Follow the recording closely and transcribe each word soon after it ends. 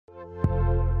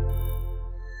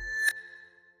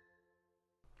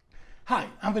Hi,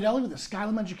 I'm Vanelli with the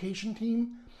Skylum Education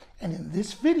Team, and in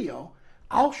this video,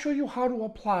 I'll show you how to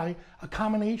apply a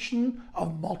combination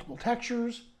of multiple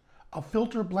textures, a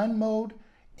filter blend mode,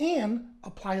 and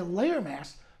apply a layer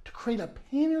mask to create a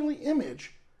painterly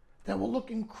image that will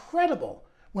look incredible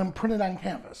when printed on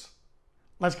canvas.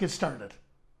 Let's get started.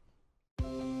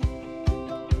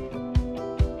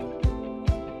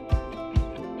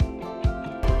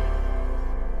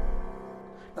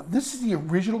 Now, this is the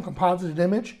original composited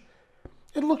image.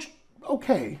 It looks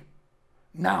okay.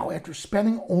 Now, after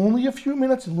spending only a few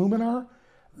minutes in Luminar,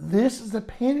 this is the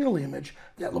painterly image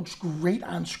that looks great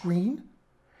on screen,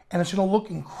 and it's going to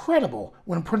look incredible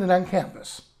when printed on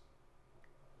canvas.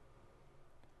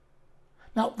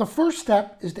 Now, the first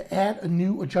step is to add a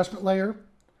new adjustment layer.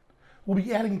 We'll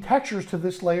be adding textures to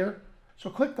this layer, so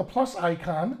click the plus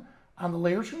icon on the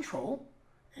Layers control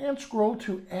and scroll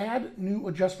to Add New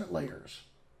Adjustment Layers.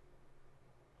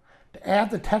 To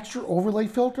add the texture overlay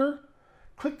filter,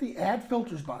 click the Add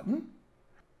Filters button.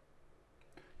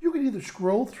 You can either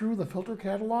scroll through the filter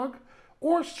catalog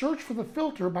or search for the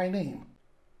filter by name.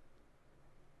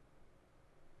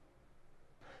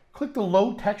 Click the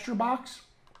Load Texture box,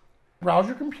 browse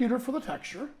your computer for the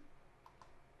texture,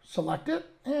 select it,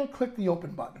 and click the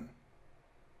Open button.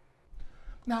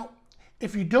 Now,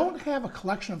 if you don't have a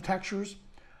collection of textures,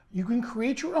 you can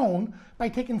create your own by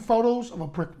taking photos of a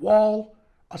brick wall,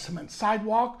 a cement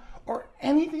sidewalk, or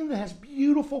anything that has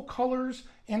beautiful colors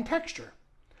and texture.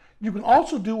 You can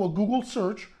also do a Google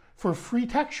search for free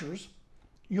textures.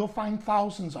 You'll find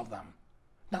thousands of them.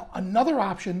 Now, another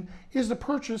option is to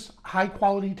purchase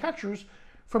high-quality textures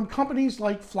from companies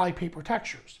like Flypaper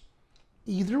Textures.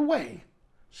 Either way,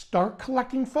 start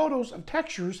collecting photos of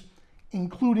textures,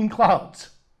 including clouds.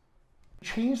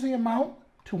 Change the amount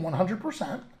to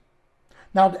 100%.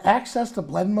 Now, to access the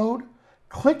blend mode,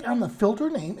 click on the filter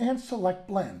name and select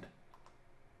Blend.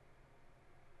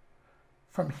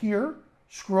 From here,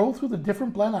 scroll through the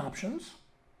different blend options.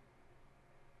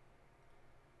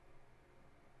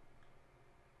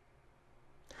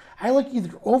 I like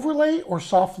either overlay or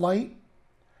soft light.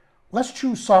 Let's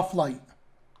choose soft light.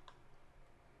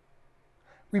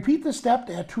 Repeat this step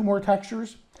to add 2 more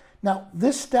textures. Now,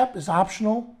 this step is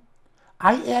optional.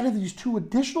 I added these 2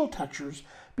 additional textures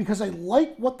because I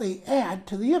like what they add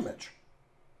to the image.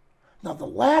 Now, the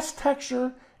last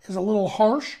texture is a little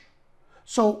harsh,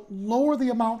 so lower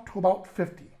the amount to about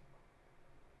 50.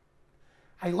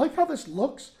 I like how this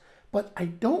looks, but I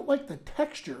don't like the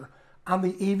texture on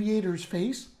the aviator's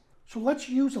face, so let's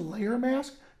use a layer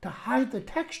mask to hide the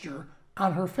texture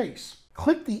on her face.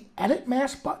 Click the Edit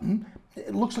Mask button,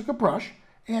 it looks like a brush,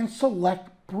 and select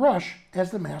Brush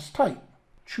as the mask type.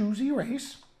 Choose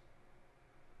Erase,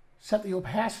 set the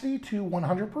opacity to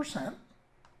 100%.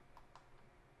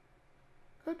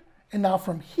 Good. And now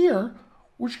from here,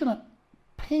 we're just going to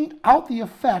paint out the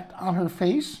effect on her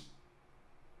face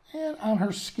and on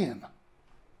her skin.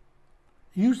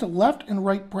 Use the left and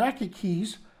right bracket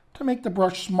keys to make the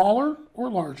brush smaller or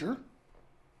larger.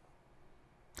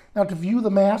 Now, to view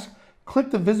the mask, click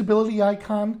the visibility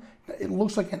icon. It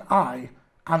looks like an eye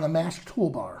on the mask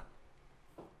toolbar.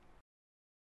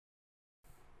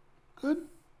 Good.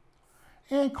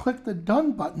 And click the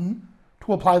Done button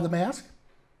to apply the mask.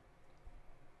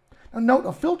 Now note,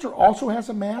 a filter also has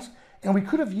a mask, and we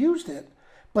could have used it,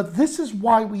 but this is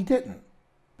why we didn't.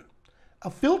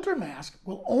 A filter mask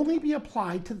will only be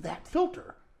applied to that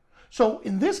filter. So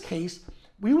in this case,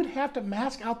 we would have to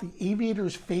mask out the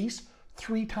aviator's face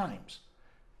 3 times.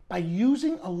 By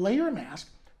using a layer mask,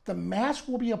 the mask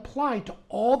will be applied to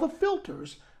all the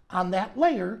filters on that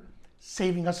layer,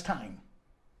 saving us time.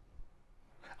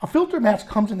 A filter mask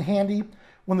comes in handy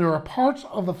when there are parts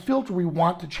of the filter we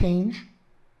want to change.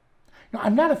 Now,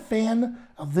 I'm not a fan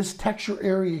of this texture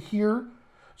area here,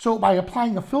 so by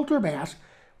applying a filter mask,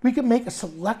 we can make a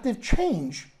selective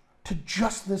change to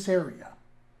just this area.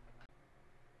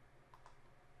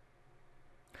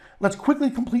 Let's quickly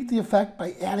complete the effect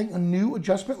by adding a new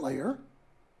adjustment layer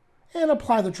and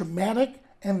apply the dramatic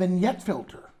and vignette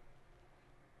filter.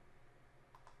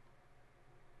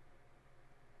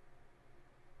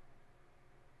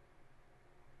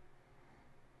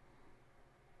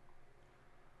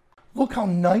 Look how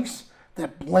nice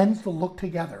that blends the look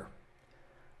together.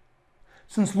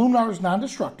 Since Luminar is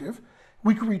non-destructive,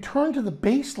 we can return to the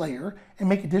base layer and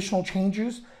make additional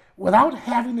changes without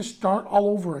having to start all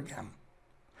over again.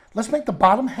 Let's make the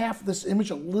bottom half of this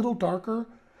image a little darker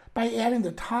by adding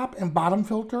the top and bottom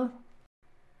filter. I'm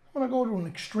going to go to an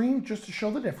extreme just to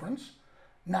show the difference.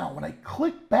 Now, when I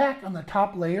click back on the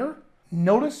top layer,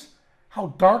 notice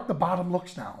how dark the bottom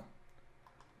looks now.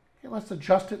 Okay, let's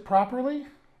adjust it properly.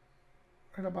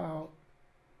 Right about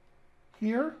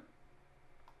here.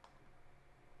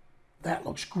 That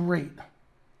looks great.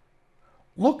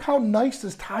 Look how nice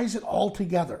this ties it all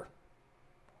together.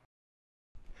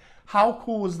 How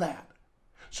cool is that?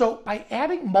 So by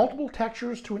adding multiple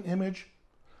textures to an image,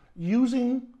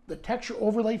 using the texture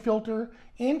overlay filter,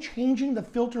 and changing the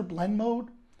filter blend mode,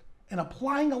 and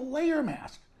applying a layer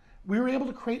mask, we were able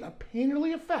to create a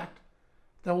painterly effect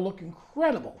that will look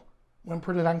incredible when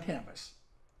printed on canvas.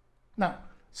 Now,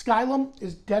 Skylum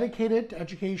is dedicated to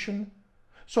education,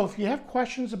 so if you have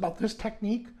questions about this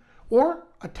technique or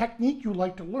a technique you'd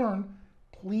like to learn,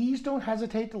 please don't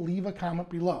hesitate to leave a comment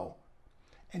below.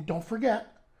 And don't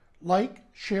forget, like,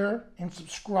 share, and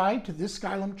subscribe to this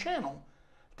Skylum channel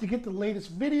to get the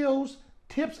latest videos,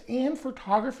 tips, and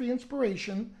photography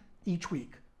inspiration each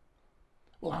week.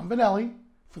 Well, I'm Vanelli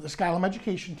for the Skylum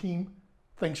Education Team.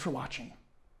 Thanks for watching.